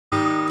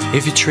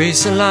If you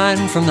trace a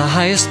line from the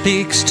highest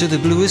peaks to the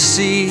bluest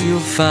sea, you'll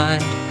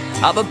find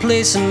I've a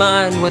place in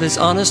mind where there's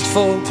honest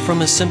folk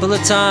from a simpler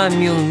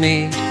time you'll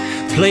meet.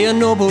 Play a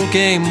noble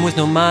game with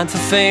no mind for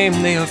fame,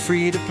 they are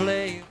free to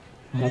play.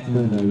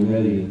 Huntsmen, are you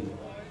ready?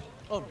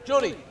 Oh,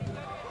 Jordy!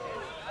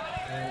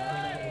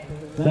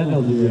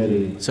 Sentinels, are you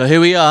ready? So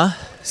here we are,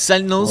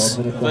 Sentinels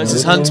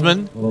versus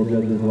Huntsmen.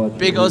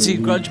 Big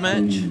Aussie grudge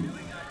match.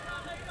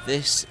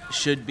 This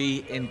should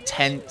be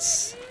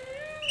intense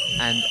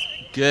and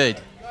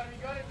good.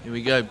 Here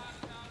we go.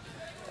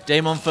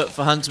 Dame on foot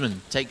for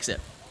Huntsman. Takes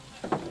it.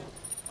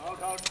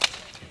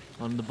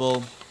 On the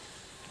ball.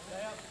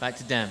 Back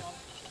to Dam.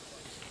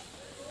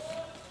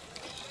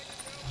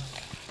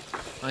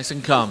 Nice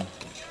and calm.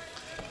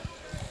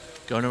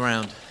 Going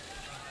around.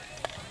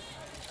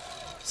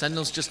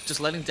 Sentinels just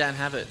letting Dan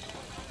have it.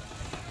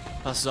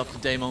 Passes off to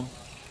Damon.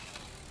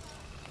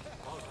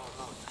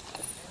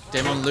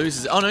 Damon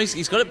loses it. Oh no,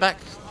 he's got it back.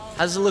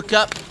 Has a look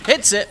up.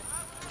 Hits it.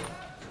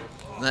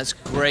 And that's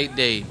great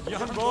D.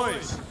 Young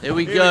boys. Here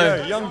we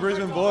go. Young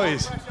Brisbane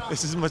boys.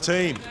 This is my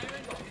team.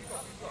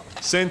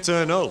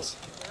 Sentinels.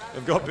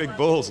 They've got big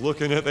balls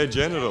looking at their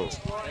genitals.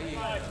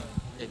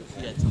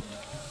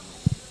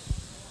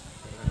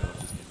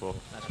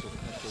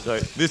 So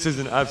this is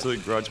an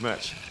absolute grudge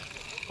match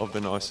of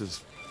the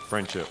nicest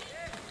friendship.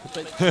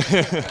 But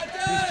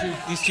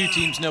these two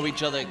teams know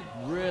each other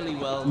really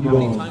well. How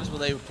many times will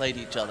they have played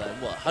each other?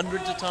 What,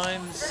 hundreds of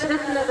times?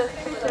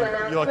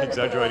 You're like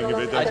exaggerating a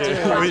bit, don't you?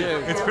 I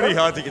do. It's pretty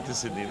hard to get to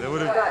Sydney. They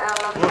would have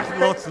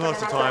lots and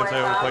lots of times they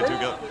would have played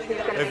together.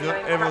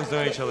 Everyone's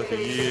known each other for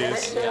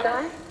years.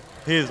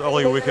 Here's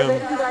Ollie Wickham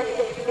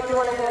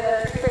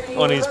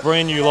on his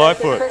brand new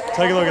Lightfoot.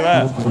 Take a look at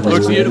that.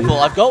 Looks beautiful.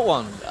 I've got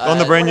one. On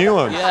the brand new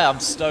one? Yeah, I'm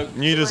stoked.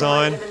 New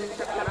design.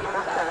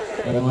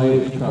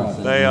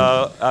 They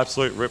are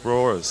absolute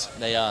rip-roarers.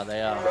 They are.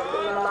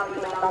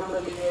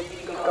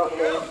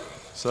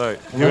 So,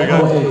 here we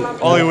go.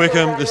 Ollie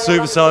Wickham, the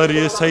superstar that he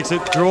is, takes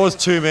it, draws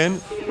two men.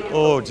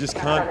 Oh, just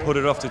can't put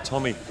it off to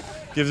Tommy.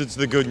 Gives it to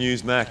the good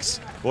news, Max.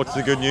 What's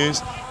the good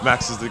news?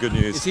 Max is the good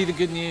news. Is he the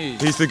good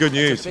news? He's the good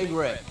news. Big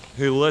rip.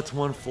 Who lets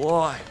one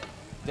fly.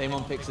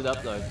 Damon picks it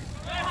up though.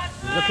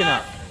 He's looking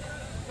up.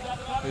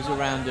 Who's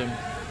around him?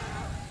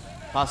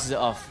 Passes it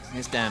off.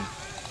 Here's Dan.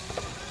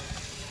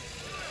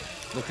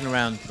 Looking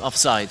around.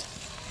 Offside.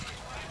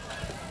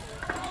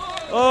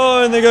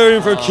 Oh, and they go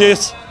in for a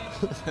kiss.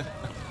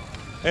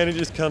 And it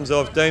just comes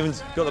off.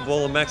 Damon's got the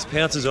ball and Max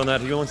pounces on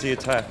that. He wants the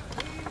attack.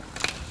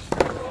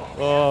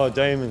 Oh,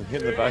 Damon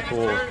hitting the back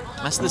wall.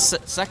 That's the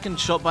second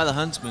shot by the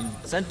Huntsmen.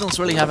 Sentinels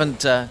really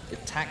haven't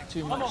attacked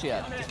too much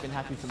yet. Just been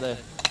happy for the...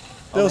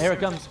 Oh, here it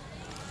comes.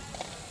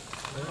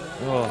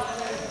 Oh.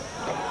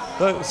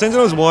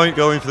 Sentinels won't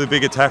go in for the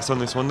big attacks on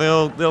this one.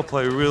 They'll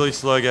play a really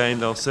slow game.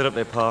 They'll set up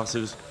their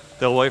passes.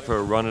 They'll wait for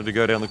a runner to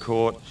go down the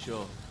court.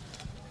 Sure.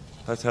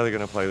 That's how they're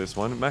going to play this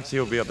one. Maxie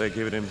will be up there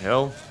giving him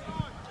hell.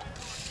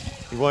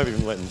 He won't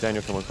even letting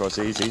Daniel come across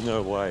easy.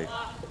 No way.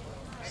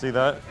 See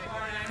that?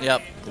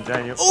 Yep. And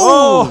Daniel. Ooh,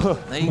 oh!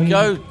 There you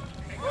go.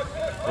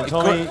 And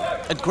Tommy.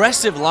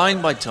 Aggressive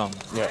line by Tom.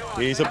 Yeah,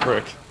 he's a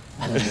prick.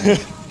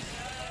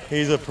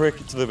 He's a prick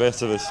to the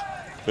best of us.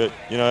 But,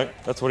 you know,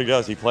 that's what he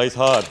does. He plays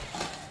hard.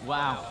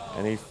 Wow.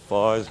 And he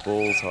fires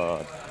balls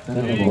hard.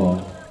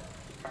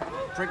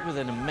 Prick with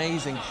an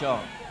amazing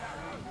shot.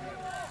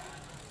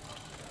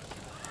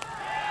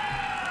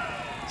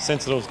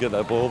 Sentinels get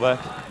that ball back.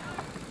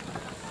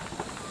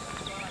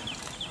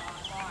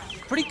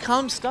 Pretty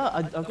calm start.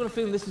 I've got a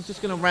feeling this is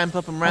just going to ramp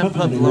up the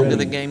longer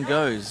the game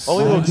goes.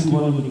 Ollie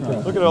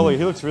look at Ollie.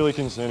 He looks really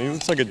concerned. He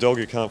looks like a dog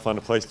who can't find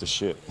a place to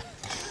shit.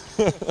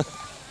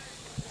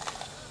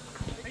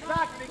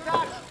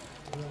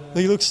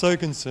 He looks so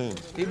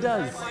concerned. He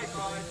does.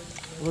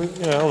 Well,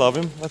 you know, I love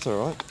him. That's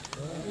all right.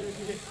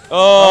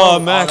 Oh,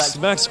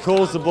 Max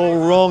calls the ball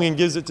wrong and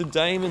gives it to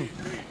Damon,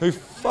 who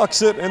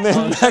fucks it, and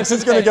then Max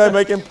is going to go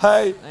make him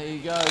pay. There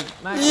you go.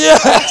 Max.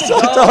 Yes,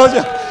 I told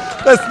you.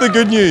 That's the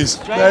good news.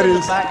 That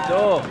is the back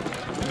door.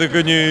 The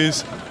good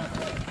news.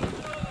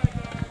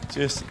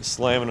 Just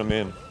slamming them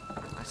in.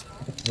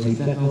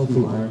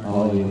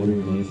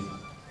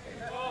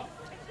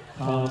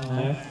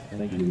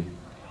 Thank you.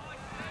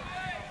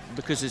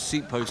 Because his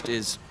seat post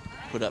is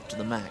put up to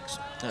the max.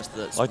 That's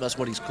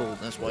what he's called.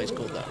 That's why he's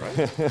called that,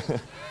 right?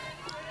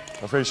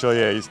 I'm pretty sure,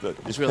 yeah. His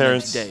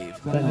parents. Dave.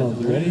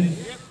 Ready?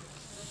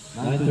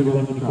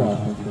 9:31 for the cross.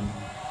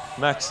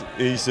 Max,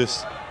 he's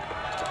just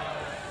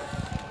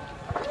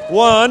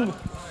 1-0.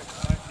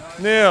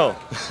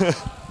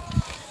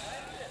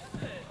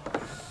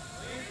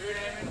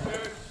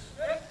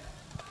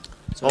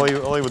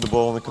 Ollie with the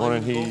ball in the corner,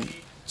 and he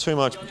too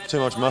much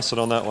mustard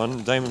on that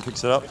one. Damon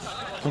picks it up,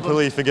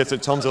 completely forgets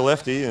that Tom's a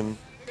lefty and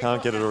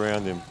can't get it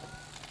around him.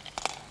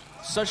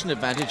 Such an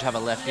advantage to have a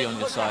lefty on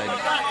your side.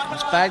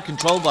 It's bad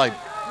control by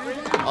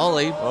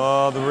Ollie.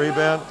 Oh, the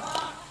rebound.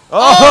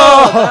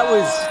 Oh, that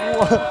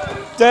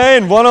was...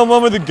 Dan,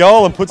 one-on-one with the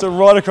goal and puts it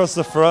right across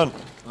the front.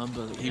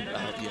 Unbelievable.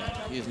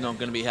 Yeah, he is not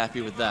going to be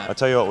happy with I that.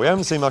 tell you what, we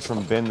haven't seen much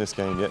from Ben this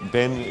game yet.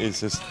 Ben is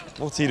just,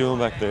 what's he doing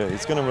back there?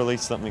 He's going to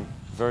release something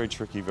very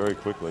tricky very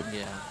quickly.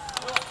 Yeah.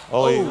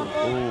 Ollie,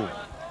 ooh.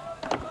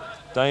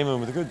 Damon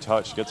with a good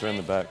touch gets around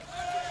the back.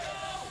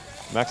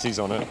 Maxi's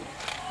on it.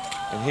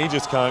 And he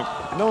just can't,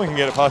 no one can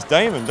get it past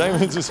Damon.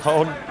 Damon's just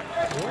holding.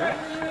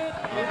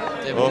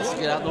 David needs to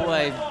get out of the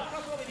way.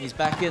 He's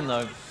back in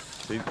though.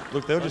 See,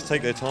 look, they'll just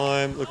take their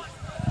time. Look,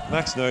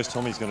 Max knows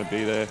Tommy's going to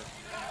be there.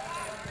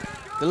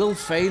 The little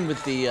feign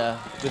with the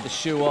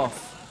shoe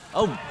off.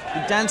 Oh,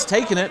 Dan's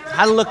taking it.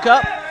 Had a look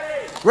up.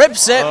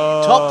 Rips it.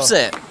 Tops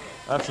it.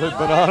 Absolute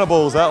banana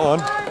balls, that one.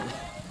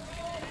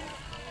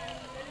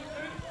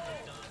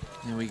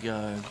 Here we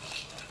go.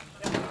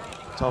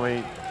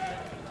 Tommy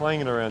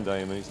playing it around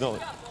Damon. He's not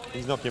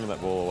giving that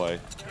ball away.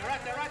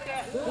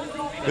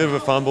 Bit of a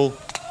fumble.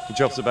 He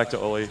drops it back to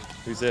Ollie,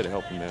 who's there to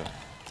help him out.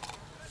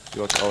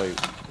 You watch Ollie.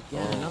 Yeah,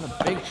 another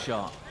big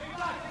shot.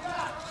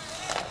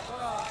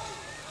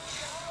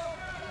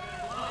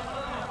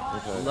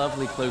 Okay.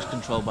 Lovely close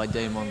control by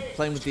Damon.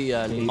 Playing with the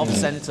off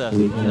centre.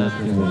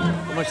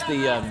 Almost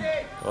the.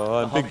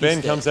 And Big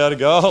Ben comes out of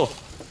goal.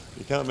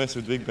 You can't mess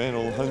with Big Ben,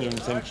 all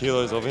 110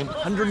 kilos of him.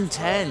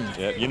 110.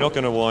 Yeah, you're not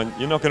going to win.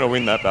 You're not going to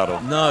win that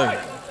battle. No.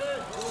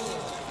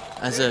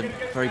 As a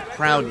very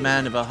proud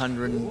man of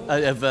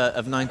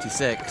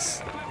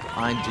 96,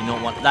 I do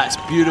not want. That's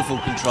beautiful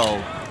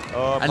control.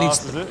 Oh, And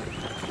passes it?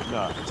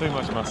 No, too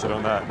much mustard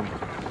on that.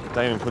 And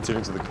Damon puts it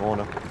into the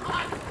corner.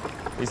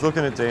 He's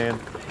looking at Dan.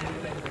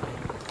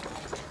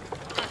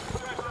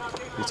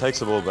 He takes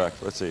the ball back.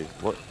 Let's see.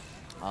 What?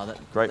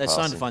 Great they're starting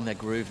passing. to find their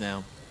groove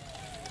now.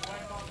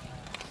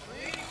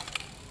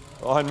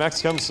 Oh, and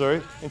Max comes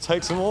through and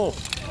takes them all.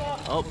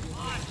 Oh,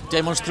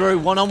 Damon's through,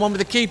 one-on-one with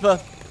the keeper.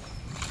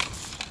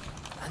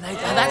 And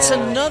that's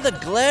another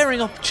glaring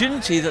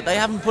opportunity that they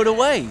haven't put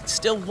away. It's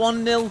still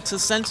 1-0 to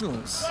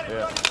Sentinels.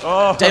 Yeah.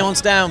 Oh,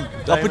 Damon's down.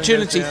 Damon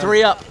Opportunity, goes down.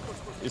 3 up.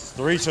 It's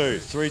 3-2.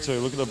 3-2.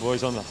 Look at the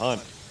boys on the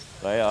hunt.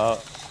 They are.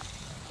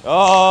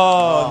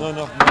 Oh, not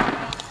enough.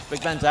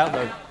 Big Ben's out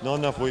though. Not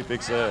enough wheat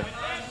bix there.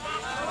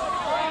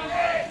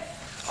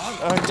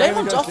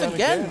 Damon's goes off down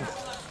again.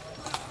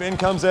 Ben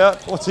comes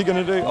out. What's he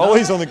going to do? Oh,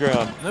 he's on the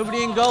ground.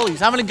 Nobody in goal. He's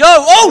having a go.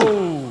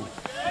 Oh!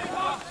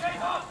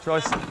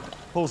 Tries,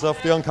 pulls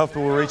off the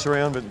uncomfortable reach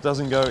around, but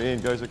doesn't go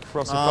in. Goes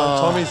across the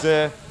front. Tommy's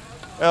there.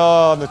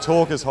 Oh, and the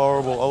talk is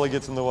horrible. Ollie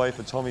gets in the way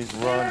for Tommy's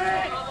run.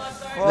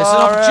 There's an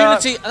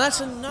opportunity, and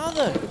that's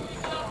another.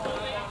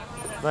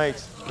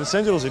 Mate, the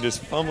Sentinels are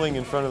just fumbling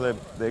in front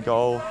of their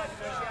goal.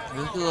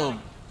 Look at the little.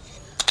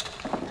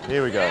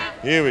 Here we go.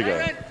 Here we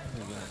go.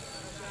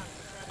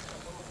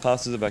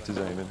 Passes it back to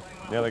Damon.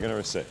 Now they're going to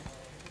reset.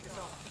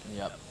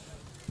 Yep.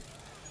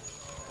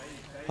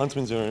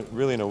 Huntsmen's are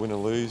really in a win or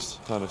lose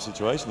kind of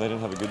situation. They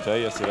didn't have a good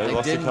day yesterday. They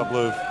Lost didn't. a couple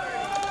of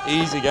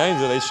easy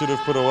games that they should have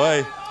put away.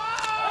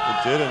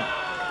 It didn't.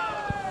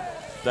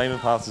 Damon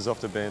passes off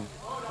to Ben.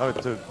 Oh,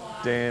 to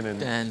Dan, and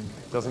Dan.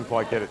 doesn't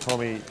quite get it.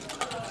 Tommy's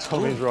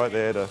right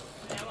there to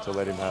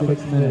let him have it.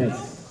 6 minutes.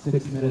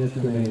 6 minutes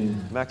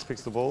remaining. Max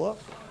picks the ball up.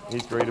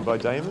 He's greeted by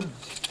Damon.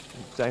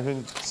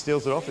 Damon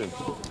steals it off him.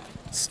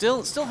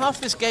 Still half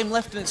this game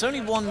left, and it's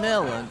only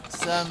 1-0. And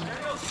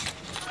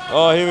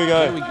Oh, here we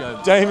go. Here we go.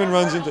 Damon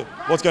runs into.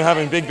 What's going to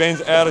happen? Big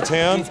Ben's out of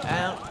town, he's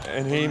out.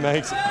 and he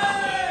makes.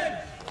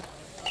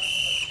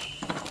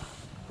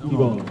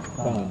 T-bone.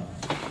 Done.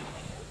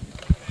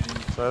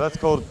 So that's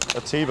called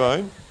a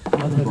T-bone.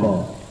 Huntsman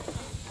ball.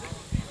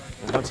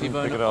 And Huntsman pick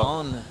T-bone it up.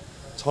 on.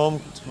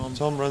 Tom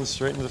runs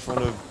straight into the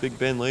front of Big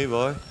Ben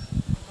Levi.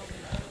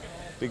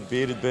 Big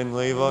bearded Ben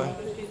Levi.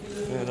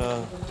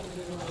 And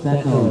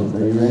Sentinels,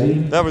 are you ready?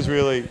 that was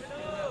really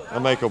a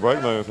make or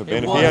break moment for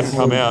Ben. If he was. hadn't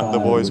come out, the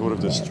boys would have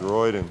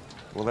destroyed him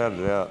without a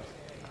doubt.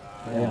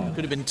 Yeah.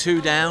 Could have been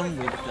 2 down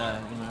with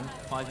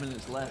 5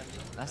 minutes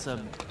left. That's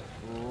a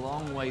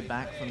long way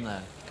back from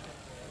there.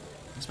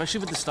 Especially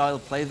with the style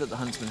of play that the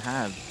Huntsmen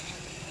have,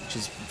 which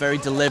is very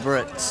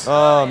deliberate.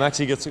 Oh,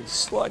 Maxie gets a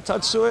slight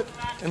touch to it,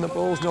 and the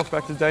ball's knocked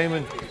back to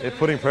Damon. They're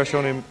putting pressure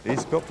on him.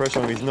 He's got pressure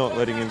on him. He's not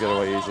letting him get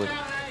away easily.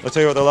 I'll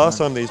tell you what, the last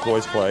time these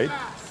boys played,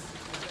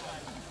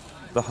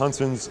 the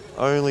Huntsmen's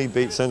only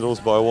beat Sentinels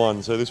by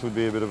 1, so this would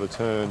be a bit of a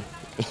turn.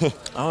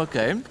 Oh,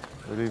 okay. It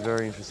would be a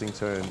very interesting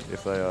turn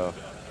if they are.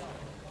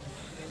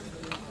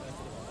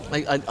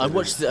 I've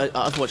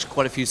watched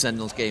quite a few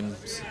Sentinels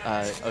games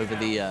over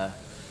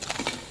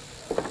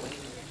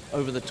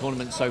the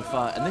tournament so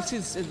far, and this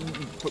is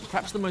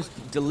perhaps the most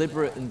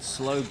deliberate and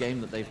slow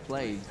game that they've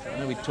played. I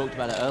know we talked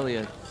about it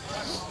earlier.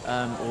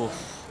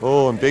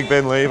 Oh, and Big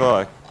Ben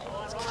Levi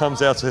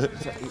comes out to.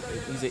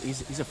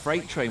 He's a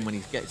freight train when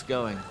he gets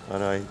going. I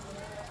know.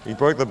 He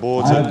broke the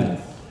boards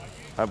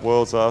at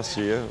Worlds last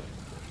year.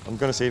 I'm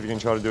going to see if he can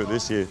try to do it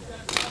this year.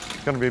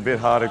 It's going to be a bit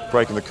harder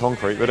breaking the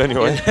concrete, but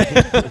anyway.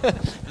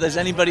 If there's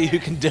anybody who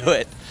can do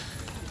it,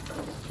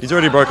 He's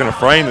already broken a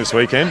frame this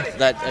weekend.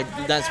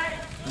 that's.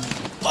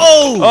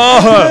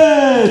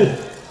 Oh!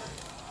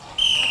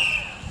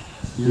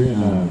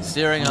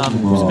 Steering arm.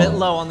 Just a bit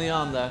low on the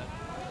arm there.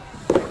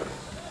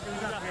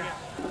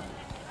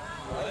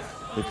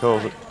 He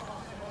calls it.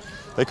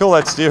 They call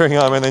that steering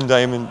arm, and then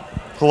Damon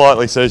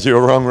politely says,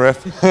 "You're wrong,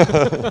 ref."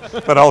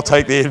 But I'll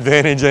take the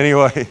advantage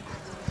anyway.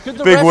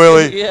 Big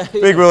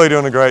Willie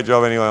doing a great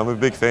job anyway. I'm a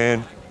big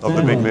fan of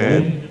the big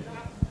man.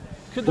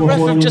 Could the ref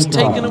have just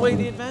taken away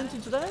the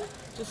advantage there?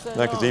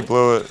 No, because he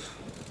blew it.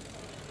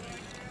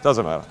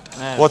 Doesn't matter.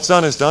 What's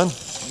done is done.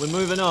 We're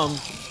moving on.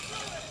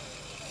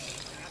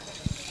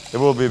 It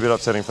will be a bit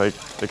upsetting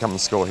if they come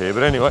and score here.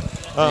 But anyway.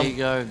 There you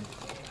go.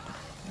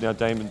 Now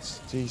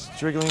he's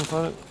driggling in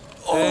front of it.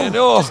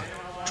 Oh,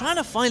 And trying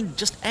to find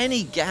just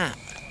any gap.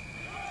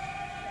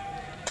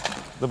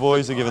 the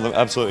boys are giving them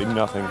absolutely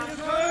nothing.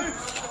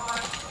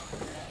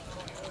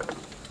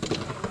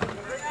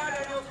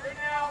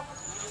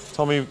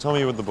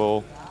 Tommy with the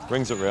ball,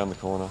 brings it round the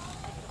corner.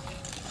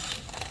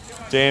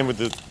 Dan with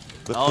the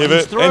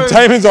pivot, and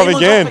Damon's off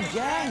again.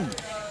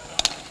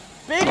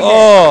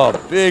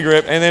 Big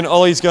rip, and then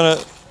Ollie's going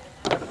to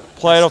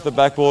play it off the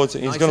backboards,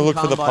 and he's going to look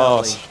for the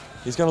pass.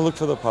 He's going to look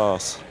for the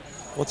pass.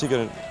 What's he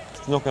going to?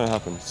 It's not going to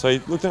happen. So he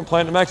looked at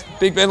playing to Max.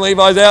 Big Ben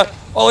Levi's out.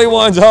 Ollie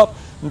winds up.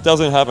 It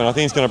doesn't happen. I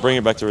think he's going to bring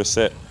it back to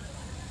reset.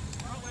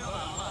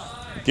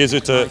 Gives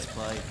it to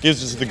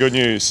the good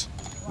news.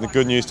 And the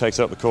good news takes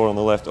up the court on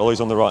the left. Ollie's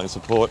on the right in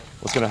support.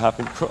 What's going to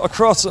happen?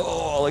 Across.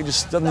 Oh, he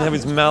just doesn't have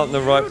his mount in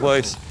the right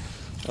place.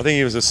 I think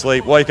he was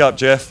asleep. Wake up,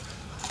 Jeff.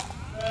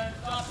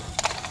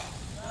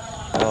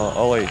 Oh,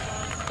 Ollie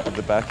with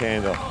the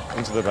backhander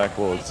into the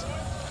backboards.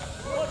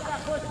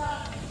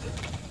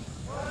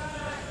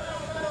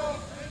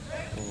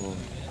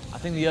 I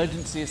think the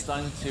urgency is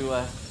starting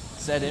to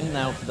set in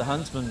now for the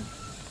Huntsmen.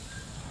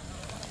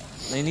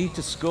 They need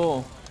to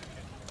score.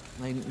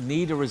 They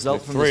need a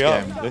result from this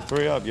game. They're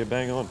 3 up. You're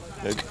bang on.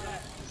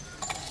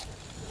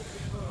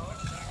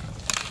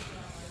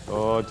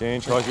 Oh, Dan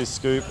tries his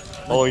scoop.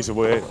 Ollie's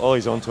aware.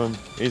 Ollie's onto him.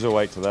 He's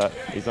awake to that.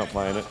 He's not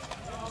playing it.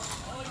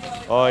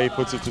 Oh, he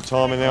puts it to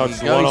Tom, and now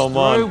it's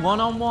one-on-one.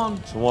 One-on-one.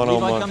 It's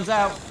one-on-one. Levi comes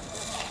out.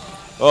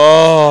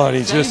 Oh, and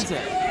he's just...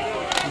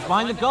 He's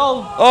behind the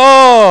goal.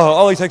 Oh,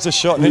 Ollie takes a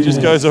shot, and it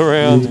just goes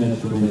around.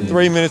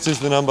 3 minutes is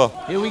the number.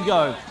 Here we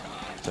go.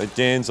 So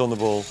Dan's on the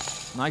ball.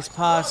 Nice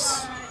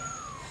pass.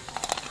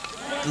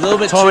 A little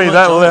bit Tommy, too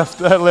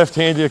that left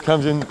hand here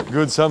comes in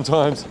good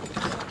sometimes.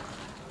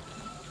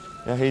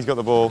 Now he's got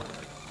the ball.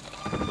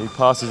 He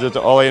passes it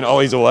to Ollie, and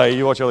Ollie's away.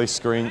 You watch Ollie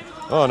scream.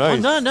 Oh no!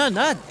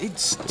 No!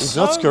 He's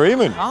so not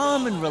screaming.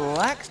 Calm and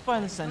relaxed by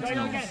the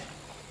Sentinels.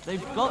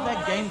 They've got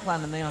their game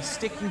plan, and they are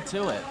sticking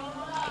to it.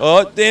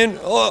 Oh, Dan!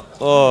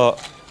 Oh,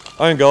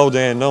 own goal,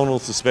 Dan. No one will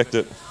suspect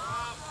it.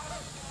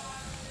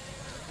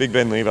 Big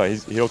Ben Levi,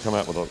 he'll come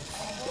out with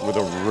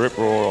a rip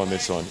roar on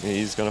this one.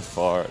 He's going to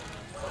fire it.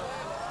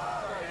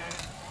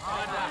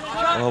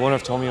 Oh, I wonder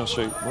if Tommy will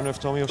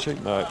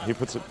shoot. No, he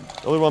puts it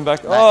a little one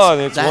back. Oh,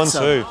 and it's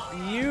 1-2.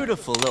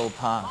 Beautiful little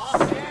pass.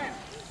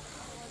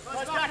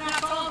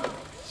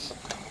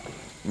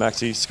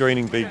 Maxi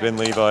screening Big Ben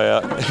Levi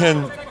out,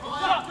 and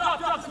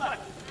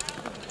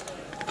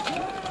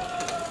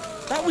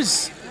that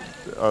was.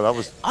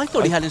 Oh, I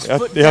thought he had his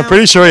foot down. Yeah, I'm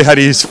pretty sure he had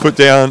his foot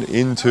down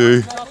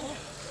into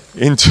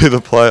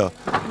the player.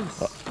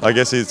 I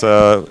guess it's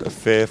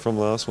fair from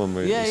last one.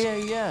 Yeah.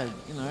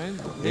 You know,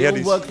 they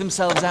all work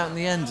themselves out in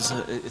the end,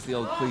 is the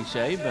old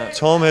cliche. But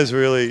Tom has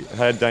really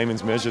had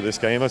Damon's measure this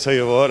game. I tell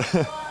you what,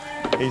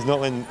 he's not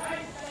letting.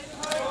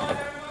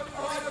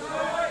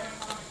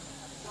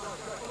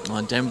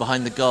 Oh, down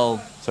behind the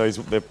goal. So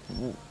they're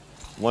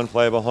one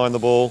player behind the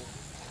ball.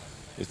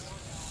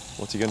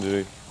 What's he going to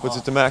do? Puts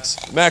it to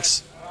Max.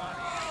 Max,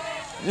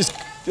 just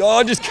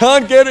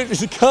can't get it.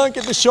 He can't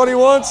get the shot he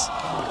wants.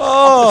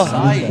 Oh,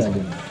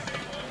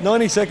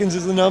 90 seconds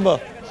is the number.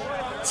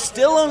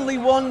 Still only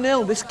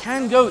 1-0. This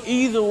can go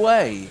either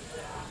way.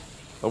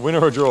 A win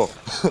or a draw.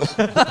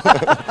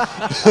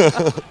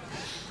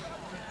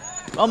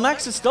 Oh,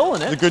 Max has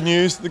stolen it. The good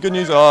news.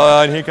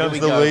 Oh, and here comes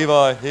the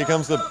Levi. Here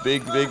comes the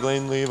big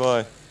lean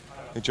Levi.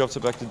 He drops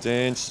it back to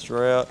Dan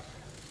Strout.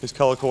 His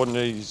colour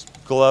coordinated, his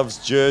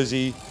gloves,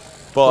 jersey,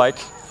 bike.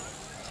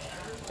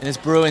 In his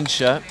Bruins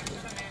shirt.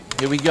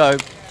 Here we go.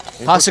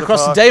 Pass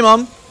across to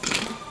Damon.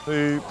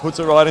 Who puts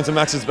it right into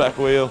Max's back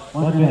wheel.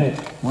 1 minute.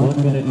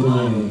 1 minute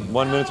remaining.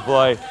 1 minute to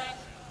play.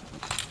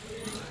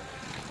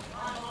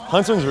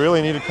 Huntsmen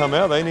really need to come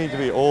out. They need to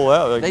be all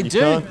out. They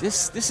do.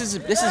 This is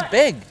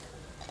big.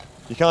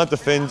 You can't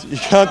defend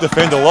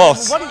a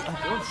loss. I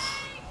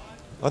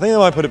think they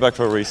might put it back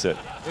for a reset.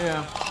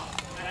 Yeah.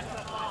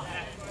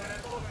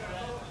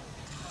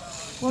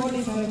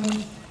 40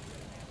 seconds.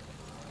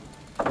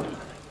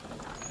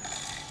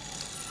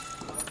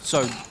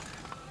 So, do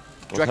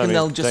you reckon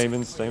they'll just...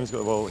 Damon's got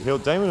the ball.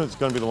 Damon is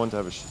going to be the one to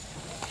have a...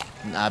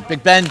 Nah,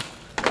 Big Ben.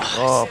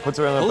 Oh, puts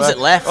it around the back. Pulls it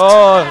left.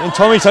 Oh, and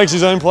Tommy takes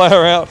his own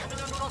player out.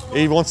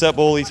 He wants that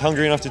ball. He's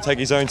hungry enough to take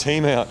his own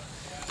team out.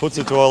 Puts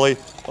it to Ollie.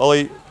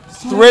 Ollie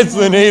threads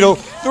the needle.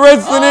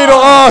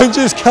 Oh, he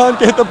just can't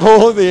get the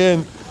ball at the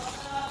end.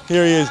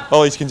 Here he is.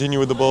 Ollie's continuing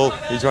with the ball.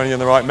 He's running on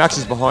the right. Max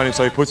is behind him,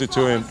 so he puts it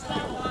to him.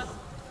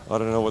 I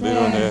don't know what they're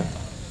doing there.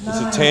 It's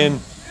a 10.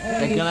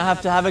 They're going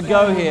to have a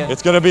go here.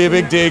 It's going to be a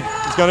big dig.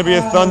 It's going to be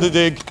a thunder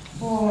dig.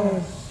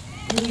 4,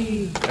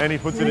 3, And he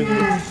puts it into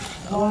the...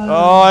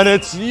 Oh, and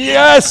it's...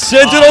 Yes!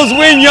 Sentinels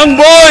win! Young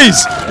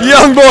boys!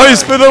 Young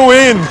boys for the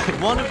win!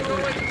 One of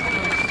them.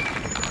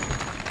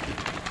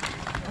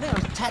 They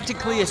were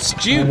tactically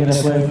astute.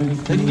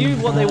 They knew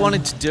what they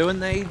wanted to do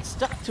and they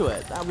stuck to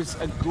it. That was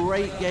a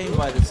great game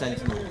by the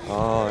Sentinels.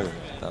 Oh,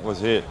 that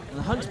was it. And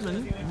the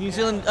Huntsmen,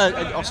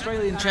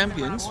 Australian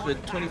champions for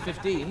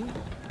 2015,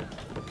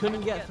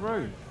 couldn't get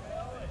through.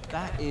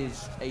 That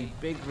is a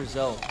big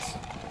result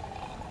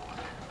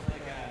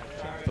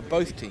for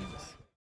both teams.